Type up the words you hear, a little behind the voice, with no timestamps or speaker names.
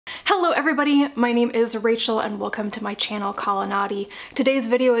Hello everybody, my name is Rachel and welcome to my channel Colonati. Today's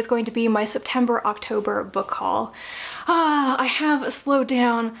video is going to be my September-October book haul. I have slowed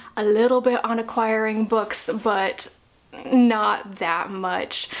down a little bit on acquiring books, but not that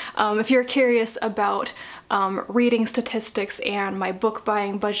much. If you're curious about reading statistics and my book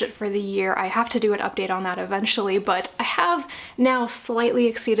buying budget for the year, I have to do an update on that eventually, but I have now slightly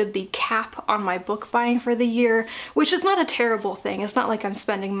exceeded the cap on my book buying for the year, which is not a terrible thing. It's not like I'm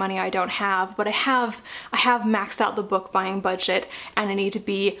spending money I don't have, but I have maxed out the book buying budget and I need to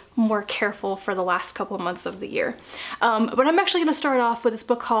be more careful for the last couple months of the year. But I'm actually going to start off with this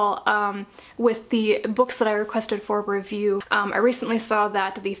book haul with the books that I requested for review. I recently saw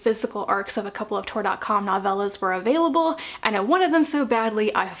that the physical arcs of a couple of Tor.com novellas were available, and I wanted them so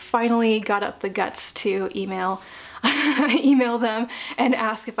badly I finally got up the guts to email them and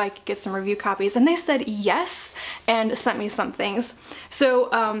ask if I could get some review copies, and they said yes and sent me some things.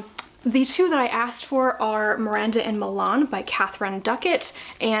 So the two that I asked for are Miranda and Milan by Katharine Duckett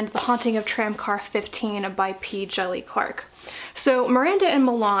and The Haunting of Tramcar 15 by P. Djèlí Clark. So Miranda and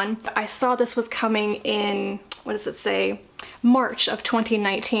Milan, I saw this was coming in, what does it say, March of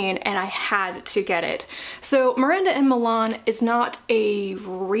 2019, and I had to get it. So Miranda and Milan is not a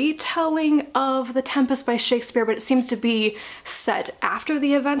retelling of The Tempest by Shakespeare, but it seems to be set after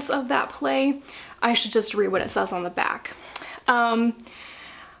the events of that play. I should just read what it says on the back.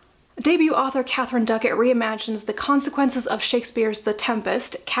 Debut author Katharine Duckett reimagines the consequences of Shakespeare's The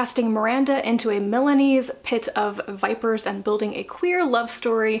Tempest, casting Miranda into a Milanese pit of vipers and building a queer love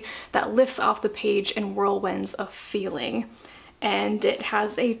story that lifts off the page in whirlwinds of feeling. And it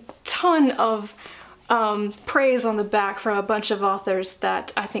has a ton of praise on the back from a bunch of authors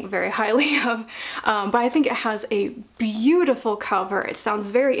that I think very highly of, but I think it has a beautiful cover. It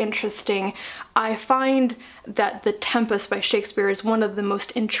sounds very interesting. I find that The Tempest by Shakespeare is one of the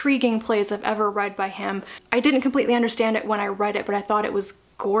most intriguing plays I've ever read by him. I didn't completely understand it when I read it, but I thought it was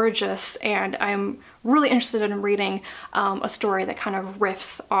gorgeous, and I'm really interested in reading a story that kind of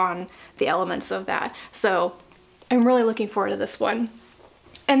riffs on the elements of that. So I'm really looking forward to this one.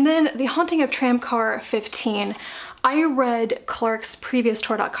 And then The Haunting of Tramcar 15. I read Clark's previous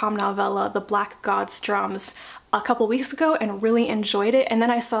Tor.com novella, The Black God's Drums, a couple weeks ago and really enjoyed it, and then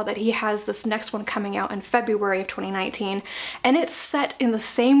I saw that he has this next one coming out in February of 2019, and it's set in the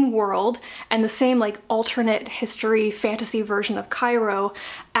same world and the same like alternate history fantasy version of Cairo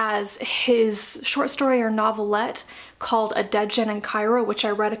as his short story or novelette called A Dead Gen in Cairo, which I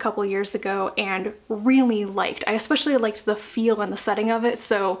read a couple years ago and really liked. I especially liked the feel and the setting of it,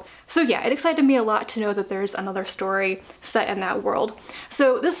 so yeah, it excited me a lot to know that there's another story set in that world.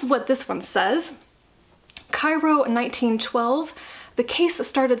 So this is what this one says. Cairo, 1912. The case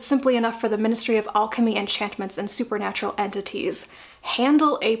started simply enough for the Ministry of Alchemy, Enchantments, and Supernatural Entities.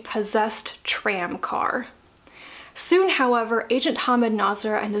 Handle a possessed tram car. Soon, however, Agent Hamid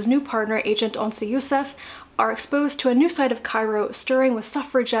Nasr and his new partner, Agent Onsi Youssef, are exposed to a new side of Cairo stirring with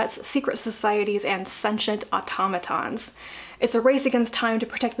suffragettes, secret societies, and sentient automatons. It's a race against time to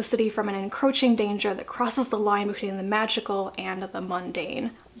protect the city from an encroaching danger that crosses the line between the magical and the mundane.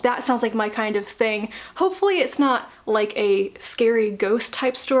 That sounds like my kind of thing. Hopefully it's not like a scary ghost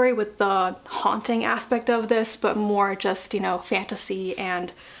type story with the haunting aspect of this, but more just, you know, fantasy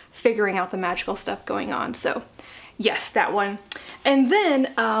and figuring out the magical stuff going on. So yes, that one. And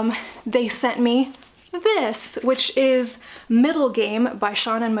then they sent me this, which is Middlegame by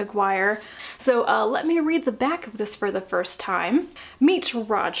Seanan McGuire. So let me read the back of this for the first time. Meet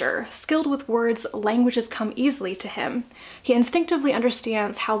Roger. Skilled with words, languages come easily to him. He instinctively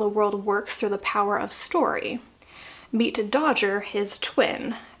understands how the world works through the power of story. Meet Dodger, his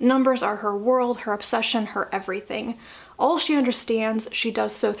twin. Numbers are her world, her obsession, her everything. All she understands, she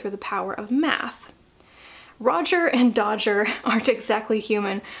does so through the power of math. Roger and Dodger aren't exactly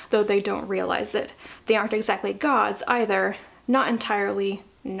human, though they don't realize it. They aren't exactly gods either. Not entirely,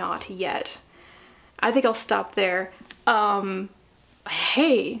 not yet. I think I'll stop there.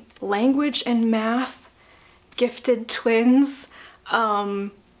 Hey, language and math, gifted twins. I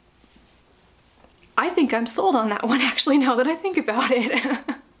think I'm sold on that one actually, now that I think about it.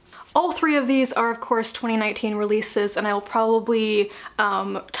 All three of these are of course 2019 releases, and I will probably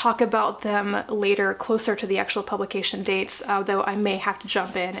talk about them later closer to the actual publication dates, though I may have to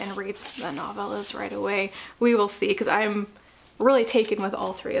jump in and read the novellas right away. We will see, because I'm really taken with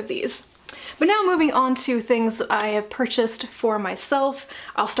all three of these. But now moving on to things that I have purchased for myself,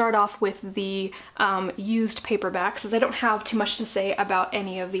 I'll start off with the used paperbacks, as I don't have too much to say about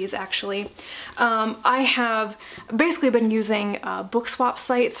any of these actually. I have basically been using book swap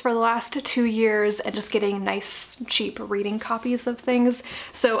sites for the last 2 years and just getting nice cheap reading copies of things.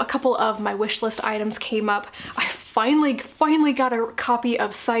 So a couple of my wish list items came up. I finally got a copy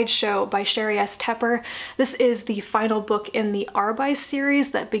of Sideshow by Sheri S. Tepper. This is the final book in the Arbai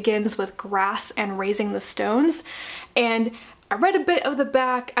series that begins with Grass and Raising the Stones. And I read a bit of the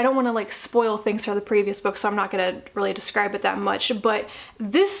back. I don't want to like spoil things for the previous book, so I'm not going to really describe it that much, but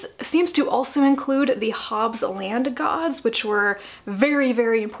this seems to also include the Hobbs land gods, which were very,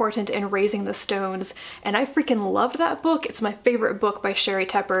 very important in Raising the Stones, and I freaking loved that book. It's my favorite book by Sheri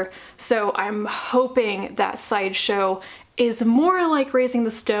Tepper, so I'm hoping that Sideshow is more like Raising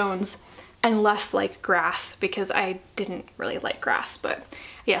the Stones and less like Grass, because I didn't really like Grass, but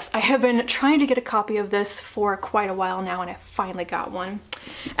yes, I have been trying to get a copy of this for quite a while now, and I finally got one.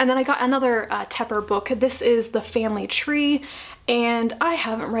 And then I got another Tepper book. This is The Family Tree, and I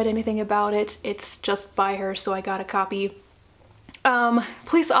haven't read anything about it. It's just by her, so I got a copy.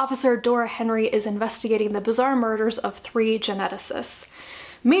 Police officer Dora Henry is investigating the bizarre murders of 3 geneticists.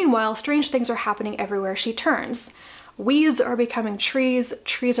 Meanwhile, strange things are happening everywhere she turns. Weeds are becoming trees,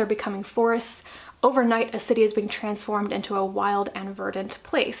 trees are becoming forests. Overnight, a city is being transformed into a wild and verdant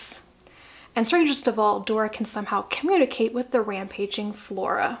place. And strangest of all, Dora can somehow communicate with the rampaging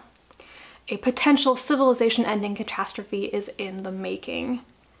flora. A potential civilization-ending catastrophe is in the making.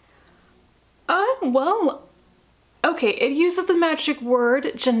 Well, okay, it uses the magic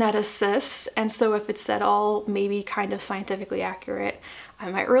word geneticist, and so if it's at all maybe kind of scientifically accurate,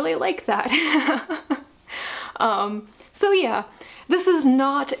 I might really like that. So yeah, this is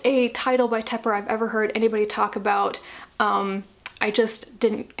not a title by Tepper I've ever heard anybody talk about. I just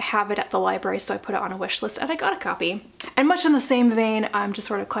didn't have it at the library, so I put it on a wish list and I got a copy. And much in the same vein, I'm just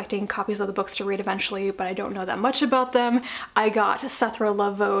sort of collecting copies of the books to read eventually, but I don't know that much about them. I got Sethra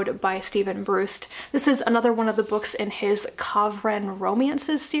Lavode by Stephen Brust. This is another one of the books in his Kavren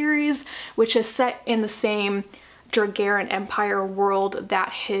Romances series, which is set in the same Dragaran Empire world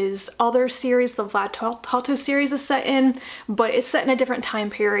that his other series, the Vlad Tauto series, is set in, but it's set in a different time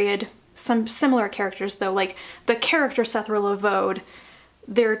period. Some similar characters though, like the character Sethra Lavode,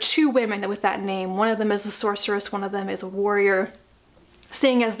 there are 2 women with that name. One of them is a sorceress, one of them is a warrior.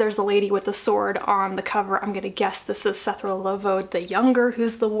 Seeing as there's a lady with a sword on the cover, I'm gonna guess this is Sethra Lavode the younger,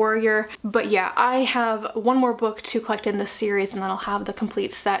 who's the warrior. But yeah, I have one more book to collect in this series and then I'll have the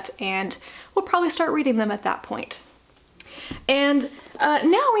complete set, and we'll probably start reading them at that point. And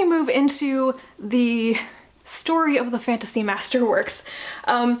now we move into the story of the fantasy masterworks.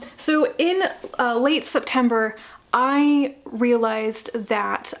 So in late September, I realized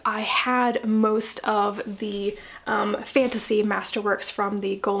that I had most of the fantasy masterworks from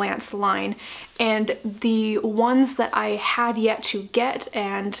the Golance line, and the ones that I had yet to get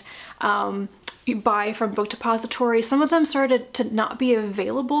and buy from Book Depository, some of them started to not be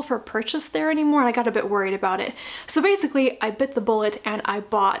available for purchase there anymore, and I got a bit worried about it. So basically, I bit the bullet and I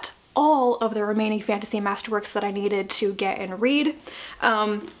bought all of the remaining fantasy masterworks that I needed to get and read.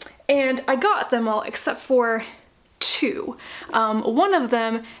 And I got them all except for 2. One of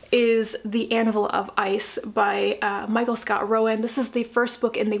them is The Anvil of Ice by Michael Scott Rowan. This is the first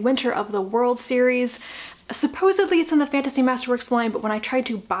book in the Winter of the World series. Supposedly it's in the Fantasy Masterworks line, but when I tried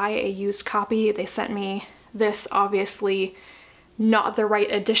to buy a used copy, they sent me this, obviously not the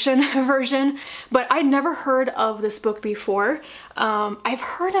right edition version, but I'd never heard of this book before. I've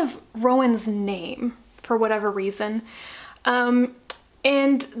heard of Rowan's name for whatever reason. Honestly,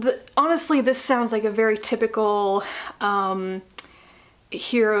 this sounds like a very typical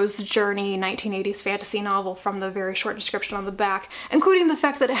hero's journey 1980s fantasy novel from the very short description on the back, including the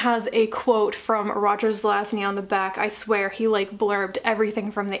fact that it has a quote from Roger Zelazny on the back. I swear he like blurbed everything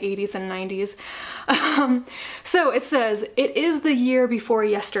from the 80s and 90s. So it says, "It is the year before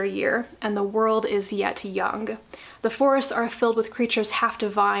yesteryear, and the world is yet young. The forests are filled with creatures half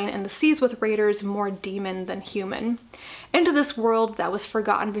divine, and the seas with raiders more demon than human. Into this world that was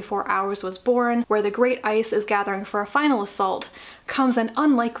forgotten before ours was born, where the great ice is gathering for a final assault, comes an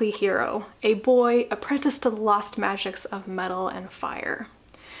unlikely hero, a boy apprenticed to the lost magics of metal and fire.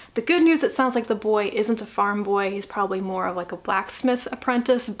 The good news, it sounds like the boy isn't a farm boy, he's probably more of like a blacksmith's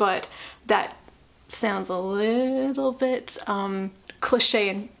apprentice, but that sounds a little bit cliche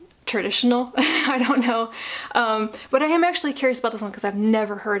and traditional. I don't know. But I am actually curious about this one because I've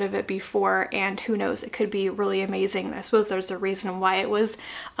never heard of it before, and who knows, it could be really amazing. I suppose there's a reason why it was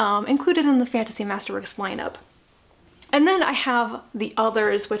included in the Fantasy Masterworks lineup. And then I have the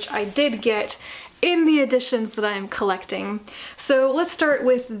others, which I did get in the editions that I'm collecting. So let's start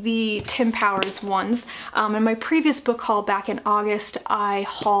with the Tim Powers ones. In my previous book haul back in August, I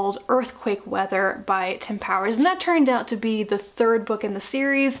hauled Earthquake Weather by Tim Powers, and that turned out to be the third book in the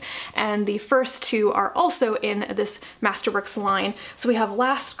series, and the first two are also in this Masterworks line. So we have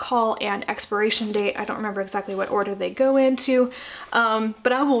Last Call and Expiration Date. I don't remember exactly what order they go into,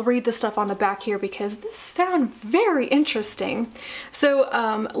 but I will read the stuff on the back here because this sounds very interesting. So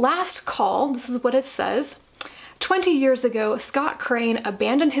Last Call, this is what it says. 20 years ago, Scott Crane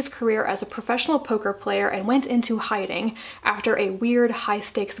abandoned his career as a professional poker player and went into hiding after a weird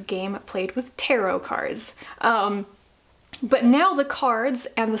high-stakes game played with tarot cards. But now the cards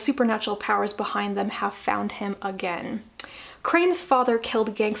and the supernatural powers behind them have found him again. Crane's father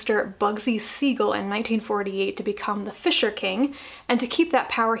killed gangster Bugsy Siegel in 1948 to become the Fisher King, and to keep that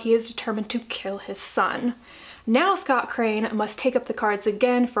power he is determined to kill his son. Now Scott Crane must take up the cards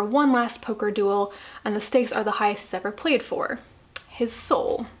again for one last poker duel, and the stakes are the highest he's ever played for. His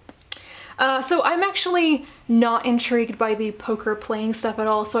soul. So I'm actually not intrigued by the poker playing stuff at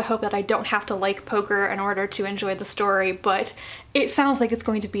all, so I hope that I don't have to like poker in order to enjoy the story, but it sounds like it's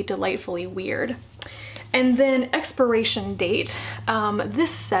going to be delightfully weird. And then Expiration Date.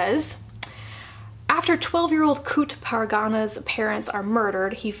 This says, after 12-year-old Kut Pargana's parents are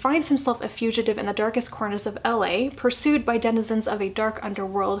murdered, he finds himself a fugitive in the darkest corners of LA, pursued by denizens of a dark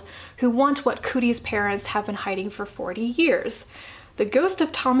underworld who want what Kuti's parents have been hiding for 40 years. The ghost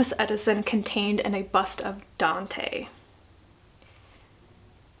of Thomas Edison contained in a bust of Dante.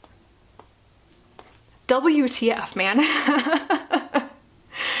 WTF, man.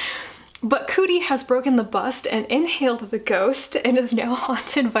 But Kuti has broken the bust and inhaled the ghost and is now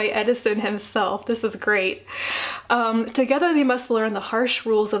haunted by Edison himself. This is great. Together they must learn the harsh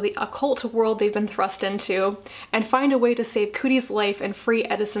rules of the occult world they've been thrust into and find a way to save Kuti's life and free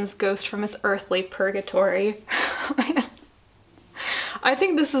Edison's ghost from his earthly purgatory. I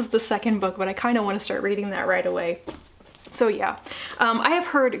think this is the second book, but I kind of want to start reading that right away. So yeah, I have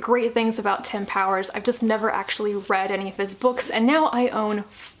heard great things about Tim Powers. I've just never actually read any of his books, and now I own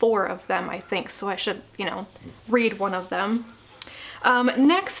 4 of them, I think, so I should, you know, read one of them.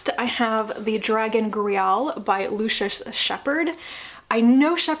 Next, I have The Dragon Griaule by Lucius Shepard. I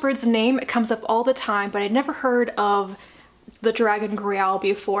know Shepard's name, it comes up all the time, but I'd never heard of The Dragon Griaule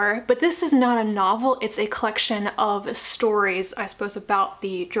before, but this is not a novel, it's a collection of stories, I suppose, about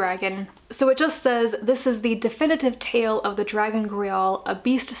the dragon. So it just says, this is the definitive tale of the Dragon Griaule, a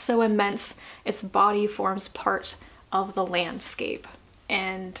beast so immense its body forms part of the landscape.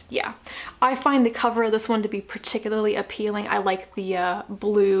 And yeah, I find the cover of this one to be particularly appealing. I like the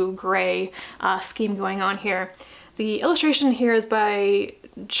blue-gray scheme going on here. The illustration here is by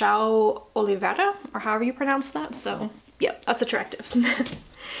João Oliveira, or however you pronounce that, so yep, that's attractive.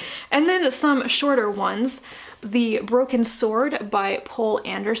 And then some shorter ones. The Broken Sword by Poul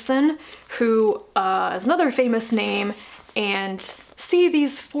Anderson, who is another famous name, and see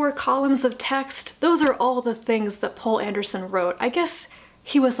these 4 columns of text? Those are all the things that Poul Anderson wrote. I guess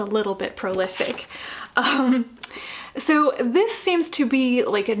he was a little bit prolific. So this seems to be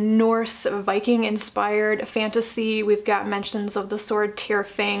like a Norse Viking inspired fantasy. We've got mentions of the sword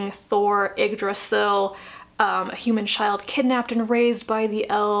Tyrfing, Thor, Yggdrasil, a human child kidnapped and raised by the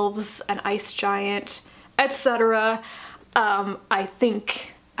elves, an ice giant, etc. I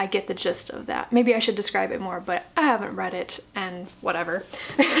think I get the gist of that. Maybe I should describe it more, but I haven't read it, and whatever.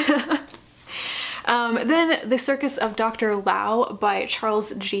 Then The Circus of Dr. Lau by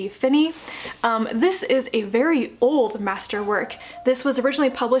Charles G. Finney. This is a very old masterwork. This was originally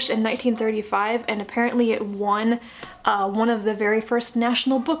published in 1935, and apparently it won one of the very first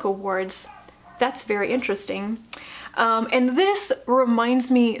National Book Awards. That's very interesting. And this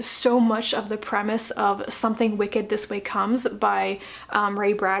reminds me so much of the premise of Something Wicked This Way Comes by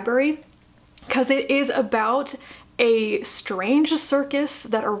Ray Bradbury, because it is about a strange circus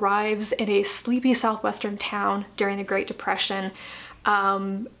that arrives in a sleepy southwestern town during the Great Depression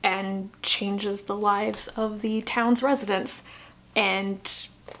and changes the lives of the town's residents. And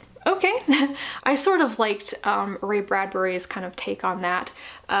okay, I sort of liked Ray Bradbury's kind of take on that.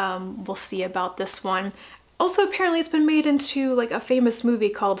 We'll see about this one. Also, apparently it's been made into like a famous movie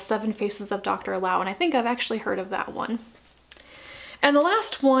called Seven Faces of Dr. Lau, and I think I've actually heard of that one. And the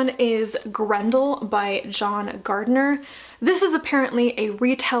last one is Grendel by John Gardner. This is apparently a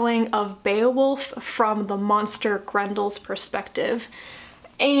retelling of Beowulf from the monster Grendel's perspective.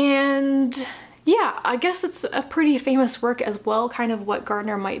 And yeah, I guess it's a pretty famous work as well, kind of what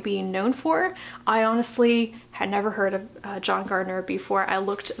Gardner might be known for. I honestly had never heard of John Gardner before I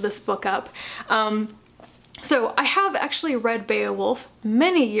looked this book up. So I have actually read Beowulf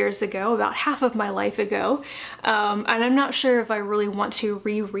many years ago, about half of my life ago, and I'm not sure if I really want to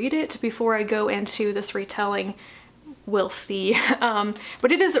reread it before I go into this retelling. We'll see.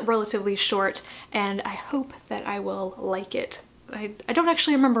 But it is relatively short, and I hope that I will like it. I don't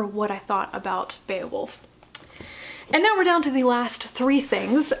actually remember what I thought about Beowulf. And now we're down to the last three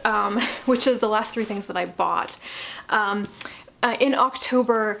things, which is the last three things that I bought. In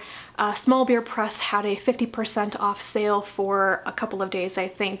October, Small Beer Press had a 50% off sale for a couple of days, I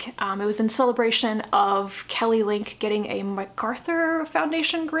think. It was in celebration of Kelly Link getting a MacArthur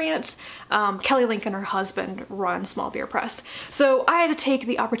Foundation grant. Kelly Link and her husband run Small Beer Press. So I had to take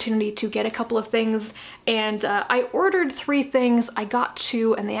the opportunity to get a couple of things, and I ordered 3 things. I got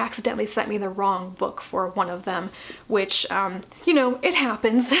 2, and they accidentally sent me the wrong book for one of them, which, you know, it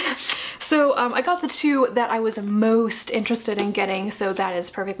happens. So I got the 2 that I was most interested in getting, so that is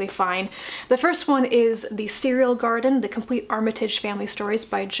perfectly fine. The first one is The Cereal Garden, The Complete Armitage Family Stories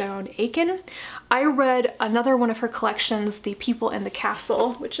by Joan Aiken. I read another one of her collections, The People in the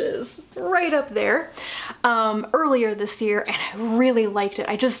Castle, which is right up there, earlier this year, and I really liked it.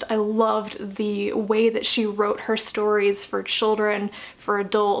 I loved the way that she wrote her stories for children, for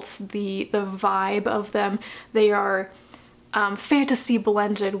adults, the vibe of them. They are fantasy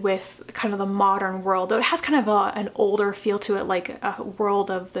blended with kind of the modern world, though it has kind of an older feel to it, like a world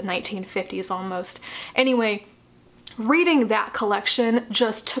of the 1950s almost. Anyway, reading that collection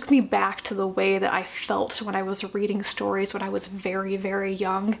just took me back to the way that I felt when I was reading stories when I was very, very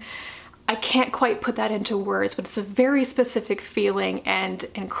young. I can't quite put that into words, but it's a very specific feeling and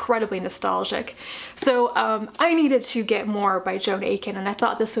incredibly nostalgic. So I needed to get more by Joan Aiken, and I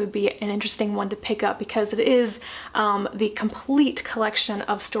thought this would be an interesting one to pick up because it is the complete collection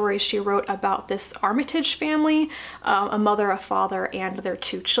of stories she wrote about this Armitage family, a mother, a father, and their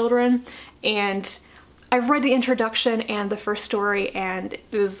 2 children. And I've read the introduction and the first story, and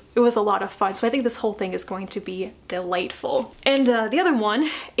it was a lot of fun, so I think this whole thing is going to be delightful. And the other one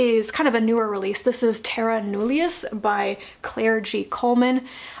is kind of a newer release. This is Terra Nullius by Claire G. Coleman.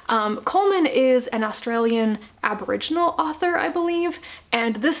 Coleman is an Australian Aboriginal author, I believe,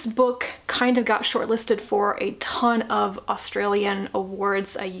 and this book kind of got shortlisted for a ton of Australian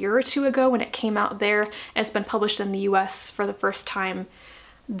awards a year or 2 ago when it came out there, and it's been published in the US for the first time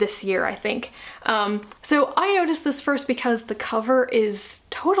this year, I think. So I noticed this first because the cover is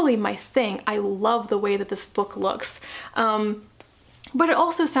totally my thing. I love the way that this book looks. But it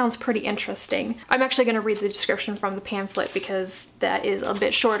also sounds pretty interesting. I'm actually going to read the description from the pamphlet because that is a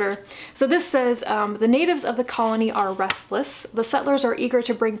bit shorter. So this says, the natives of the colony are restless. The settlers are eager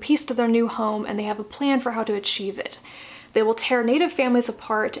to bring peace to their new home, and they have a plan for how to achieve it. They will tear native families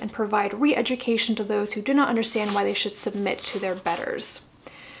apart and provide re-education to those who do not understand why they should submit to their betters.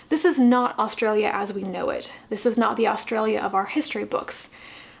 This is not Australia as we know it. This is not the Australia of our history books.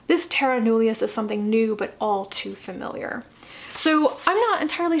 This Terra Nullius is something new but all too familiar. So I'm not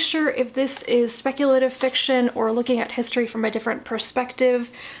entirely sure if this is speculative fiction or looking at history from a different perspective,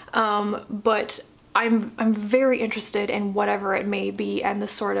 but I'm very interested in whatever it may be and the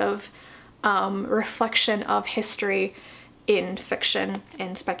sort of reflection of history in fiction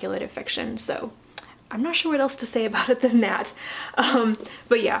and speculative fiction. So I'm not sure what else to say about it than that.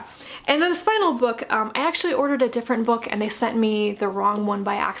 But yeah. And then this final book, I actually ordered a different book and they sent me the wrong one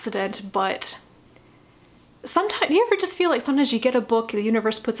by accident, but sometimes, you ever just feel like sometimes you get a book, the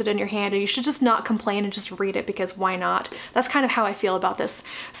universe puts it in your hand, and you should just not complain and just read it because why not? That's kind of how I feel about this.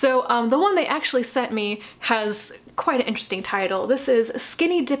 So the one they actually sent me has quite an interesting title. This is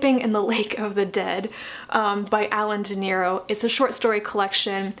Skinny Dipping in the Lake of the Dead by Alan De Niro. It's a short story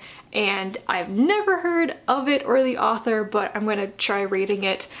collection, and I've never heard of it or the author, but I'm gonna try reading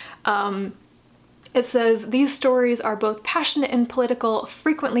it. It says, these stories are both passionate and political,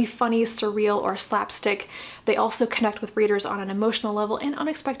 frequently funny, surreal, or slapstick. They also connect with readers on an emotional level in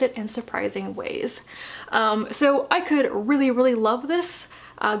unexpected and surprising ways. So I could really, really love this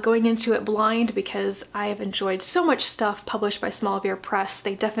going into it blind because I have enjoyed so much stuff published by Small Beer Press.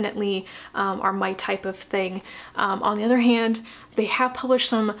 They definitely are my type of thing. On the other hand, they have published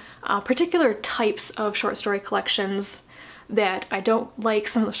some particular types of short story collections that I don't like,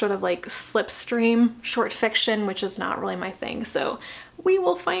 some sort of like slipstream short fiction, which is not really my thing. So we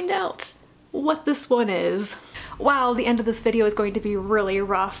will find out what this one is. Wow, the end of this video is going to be really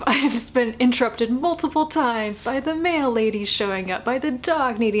rough. I have just been interrupted multiple times by the mail lady showing up, by the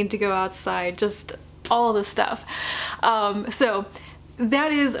dog needing to go outside, just all the stuff. So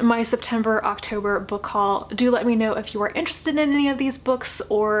that is my September-October book haul. Do let me know if you are interested in any of these books,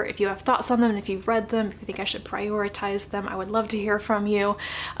 or if you have thoughts on them, and if you've read them, if you think I should prioritize them. I would love to hear from you.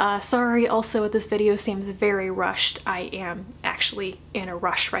 Sorry also this video seems very rushed. I am actually in a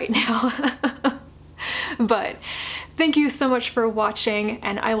rush right now. But thank you so much for watching,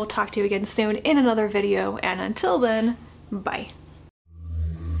 and I will talk to you again soon in another video, and until then, bye.